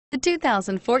The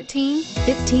 2014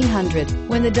 1500.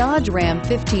 When the Dodge Ram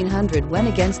 1500 went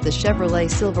against the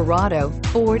Chevrolet Silverado,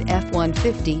 Ford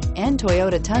F-150, and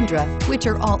Toyota Tundra, which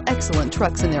are all excellent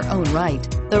trucks in their own right,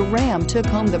 the Ram took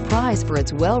home the prize for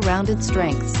its well-rounded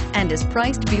strengths and is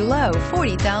priced below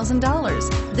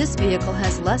 $40,000. This vehicle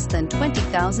has less than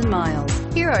 20,000 miles.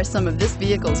 Here are some of this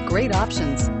vehicle's great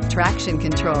options: traction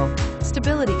control,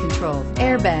 stability control,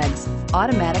 airbags,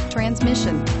 automatic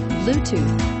transmission,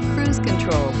 Bluetooth, cruise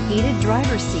control, heated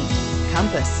driver's seat,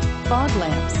 compass, fog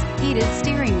lamps, heated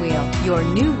steering wheel. Your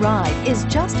new ride is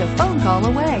just a phone call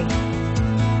away.